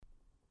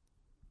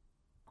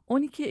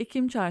12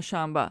 Ekim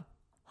Çarşamba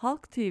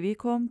Halk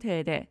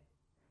TV.com.tr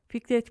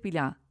Fikret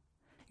Bila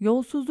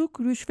Yolsuzluk,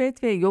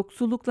 rüşvet ve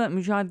yoksullukla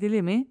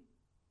mücadele mi?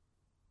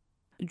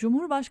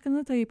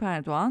 Cumhurbaşkanı Tayyip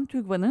Erdoğan,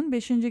 TÜGVA'nın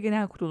 5.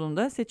 Genel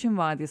Kurulu'nda seçim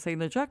vaadi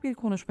sayılacak bir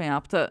konuşma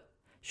yaptı.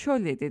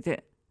 Şöyle dedi: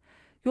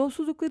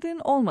 "Yolsuzlukların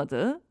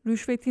olmadığı,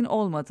 rüşvetin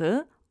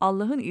olmadığı,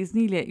 Allah'ın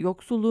izniyle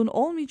yoksulluğun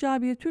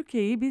olmayacağı bir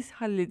Türkiye'yi biz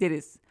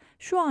hallederiz.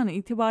 Şu an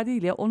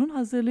itibariyle onun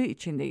hazırlığı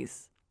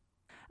içindeyiz."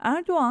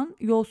 Erdoğan,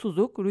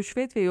 yolsuzluk,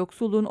 rüşvet ve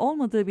yoksulluğun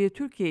olmadığı bir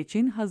Türkiye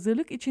için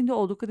hazırlık içinde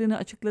olduklarını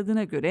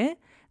açıkladığına göre,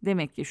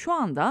 demek ki şu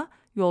anda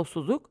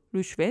yolsuzluk,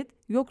 rüşvet,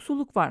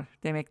 yoksulluk var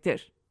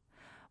demektir.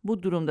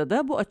 Bu durumda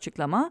da bu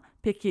açıklama,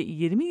 peki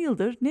 20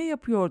 yıldır ne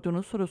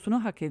yapıyordunuz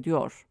sorusunu hak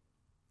ediyor.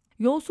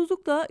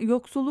 Yolsuzlukla,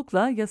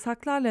 yoksullukla,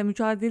 yasaklarla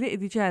mücadele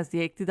edeceğiz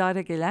diye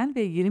iktidara gelen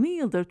ve 20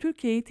 yıldır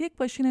Türkiye'yi tek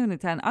başına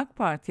yöneten AK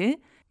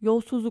Parti,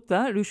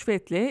 yolsuzlukla,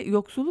 rüşvetle,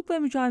 yoksullukla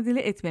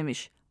mücadele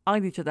etmemiş.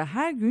 Ayrıca da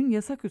her gün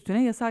yasak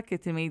üstüne yasak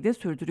getirmeyi de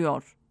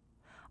sürdürüyor.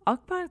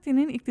 AK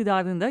Parti'nin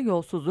iktidarında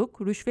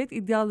yolsuzluk, rüşvet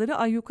iddiaları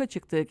ayyuka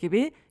çıktığı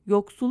gibi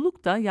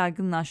yoksulluk da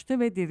yaygınlaştı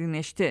ve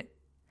derinleşti.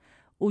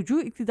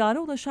 Ucu iktidara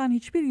ulaşan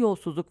hiçbir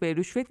yolsuzluk ve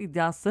rüşvet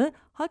iddiası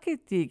hak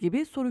ettiği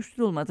gibi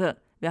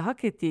soruşturulmadı ve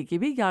hak ettiği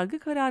gibi yargı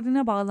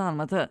kararına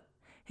bağlanmadı.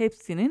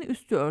 Hepsinin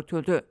üstü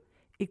örtüldü.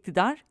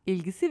 İktidar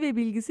ilgisi ve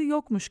bilgisi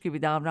yokmuş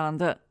gibi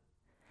davrandı.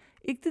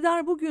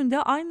 İktidar bugün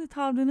de aynı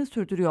tavrını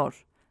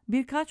sürdürüyor.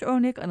 Birkaç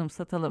örnek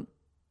anımsatalım.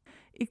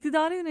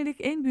 İktidara yönelik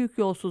en büyük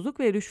yolsuzluk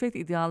ve rüşvet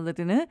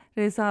iddialarını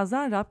Reza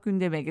Zarrab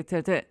gündeme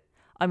getirdi.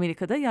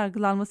 Amerika'da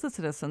yargılanması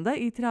sırasında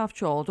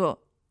itirafçı oldu.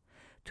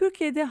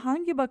 Türkiye'de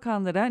hangi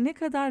bakanlara ne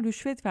kadar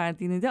rüşvet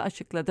verdiğini de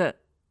açıkladı.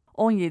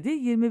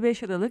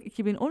 17-25 Aralık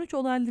 2013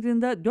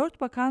 olaylarında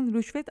 4 bakan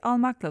rüşvet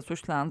almakla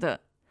suçlandı.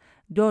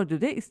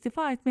 4'ü de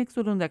istifa etmek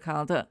zorunda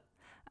kaldı.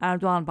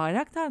 Erdoğan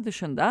Bayraktar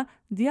dışında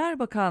diğer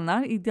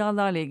bakanlar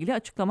iddialarla ilgili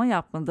açıklama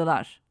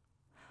yapmadılar.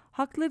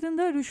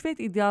 Haklarında rüşvet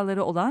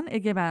iddiaları olan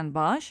Egemen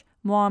Bağış,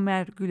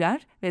 Muammer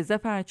Güler ve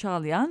Zafer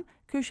Çağlayan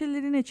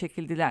köşelerine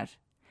çekildiler.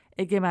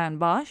 Egemen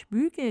Bağış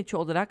büyükelçi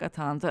olarak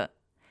atandı.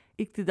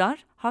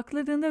 İktidar,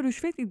 haklarında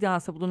rüşvet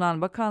iddiası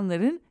bulunan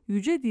bakanların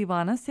Yüce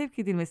Divan'a sevk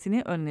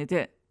edilmesini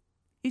önledi.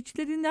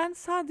 İçlerinden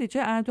sadece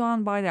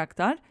Erdoğan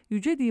Bayraktar,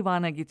 Yüce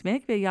Divan'a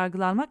gitmek ve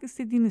yargılanmak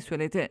istediğini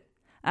söyledi.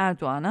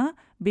 Erdoğan'a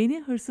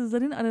 "Beni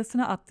hırsızların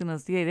arasına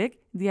attınız" diyerek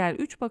diğer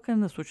 3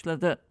 bakanını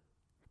suçladı.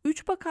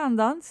 3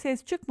 bakandan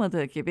ses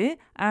çıkmadığı gibi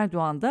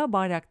Erdoğan da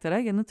Bayraktar'a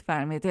yanıt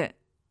vermedi.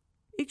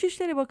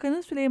 İçişleri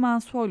Bakanı Süleyman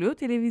Soylu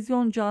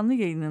televizyon canlı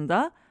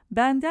yayınında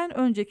 "Benden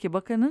önceki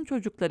bakanın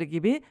çocukları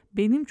gibi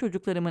benim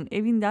çocuklarımın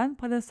evinden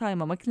para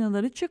sayma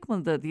makineleri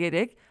çıkmadı"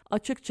 diyerek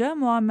açıkça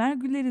Muammer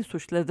Güller'i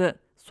suçladı.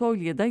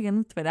 Soylu'ya da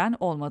yanıt veren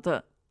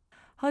olmadı.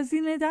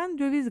 Hazineden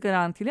döviz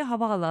garantili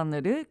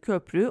havaalanları,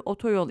 köprü,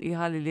 otoyol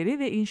ihaleleri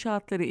ve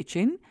inşaatları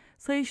için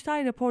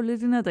Sayıştay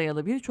raporlarına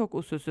dayalı birçok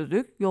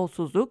usulsüzlük,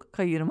 yolsuzluk,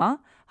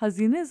 kayırma,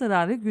 hazine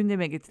zararı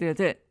gündeme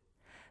getirildi.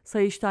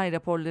 Sayıştay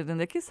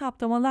raporlarındaki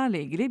saptamalarla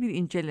ilgili bir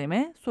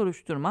inceleme,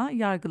 soruşturma,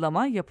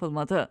 yargılama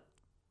yapılmadı.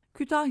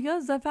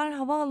 Kütahya Zafer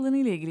Havaalanı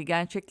ile ilgili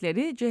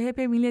gerçekleri CHP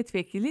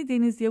milletvekili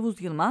Deniz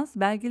Yavuz Yılmaz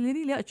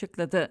belgeleriyle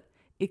açıkladı.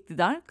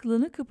 İktidar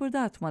kılını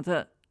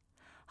kıpırdatmadı.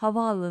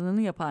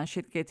 Havaalanını yapan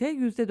şirkete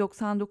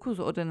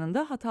 %99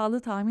 oranında hatalı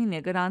tahminle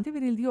garanti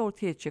verildiği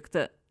ortaya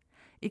çıktı.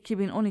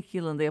 2012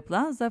 yılında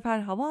yapılan Zafer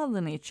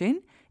Havaalanı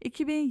için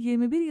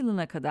 2021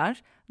 yılına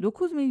kadar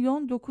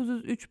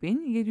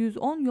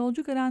 9.903.710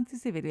 yolcu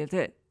garantisi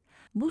verildi.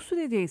 Bu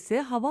sürede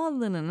ise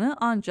havaalanını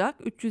ancak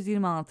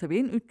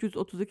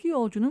 326.332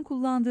 yolcunun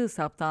kullandığı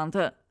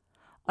saptandı.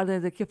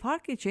 Aradaki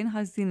fark için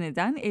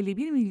hazineden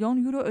 51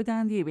 milyon euro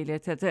ödendiği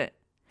belirtildi.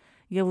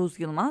 Yavuz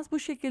Yılmaz bu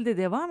şekilde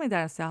devam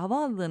ederse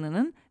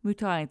havaalanının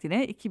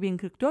müteahhitine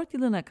 2044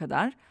 yılına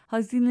kadar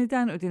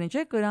hazineden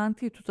ödenecek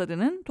garanti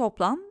tutarının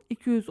toplam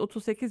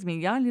 238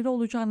 milyar lira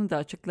olacağını da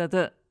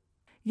açıkladı.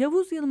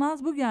 Yavuz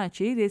Yılmaz bu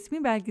gerçeği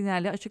resmi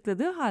belgelerle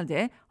açıkladığı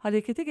halde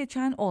harekete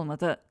geçen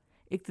olmadı.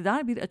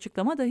 İktidar bir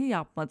açıklama dahi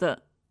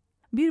yapmadı.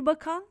 Bir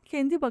bakan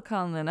kendi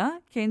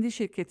bakanlığına, kendi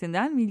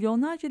şirketinden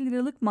milyonlarca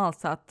liralık mal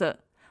sattı.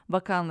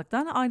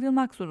 Bakanlıktan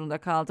ayrılmak zorunda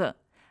kaldı.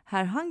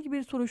 Herhangi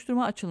bir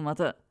soruşturma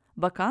açılmadı.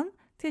 Bakan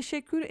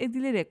teşekkür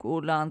edilerek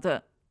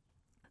uğurlandı.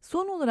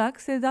 Son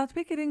olarak Sedat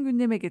Peker'in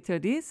gündeme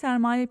getirdiği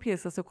sermaye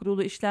piyasası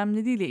kurulu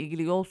işlemleriyle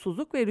ilgili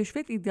yolsuzluk ve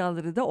rüşvet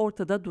iddiaları da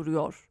ortada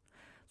duruyor.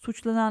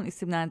 Suçlanan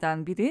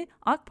isimlerden biri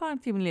AK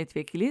Parti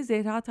milletvekili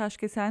Zehra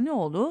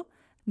Taşkesenlioğlu,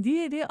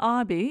 diğeri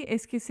ağabeyi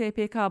eski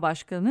SPK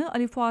Başkanı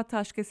Ali Fuat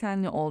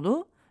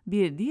Taşkesenlioğlu,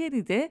 bir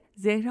diğeri de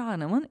Zehra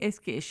Hanım'ın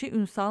eski eşi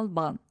Ünsal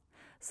Ban.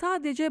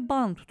 Sadece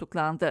Ban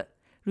tutuklandı.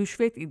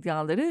 Rüşvet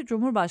iddiaları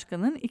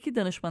Cumhurbaşkanı'nın 2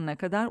 danışmanına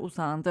kadar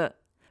uzandı.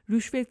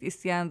 Rüşvet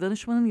isteyen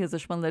danışmanın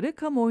yazışmaları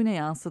kamuoyuna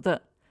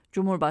yansıdı.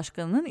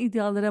 Cumhurbaşkanı'nın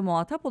iddialara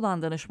muhatap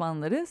olan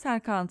danışmanları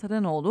Serkan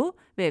Taranoğlu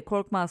ve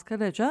Korkmaz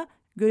Karaca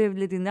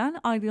görevlerinden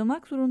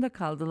ayrılmak zorunda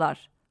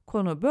kaldılar.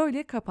 Konu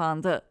böyle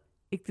kapandı.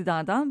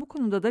 İktidardan bu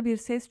konuda da bir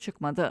ses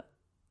çıkmadı.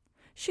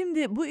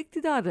 Şimdi bu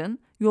iktidarın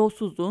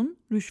yolsuzluğun,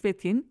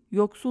 rüşvetin,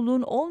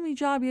 yoksulluğun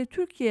olmayacağı bir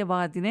Türkiye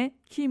vaadine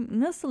kim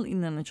nasıl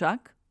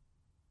inanacak?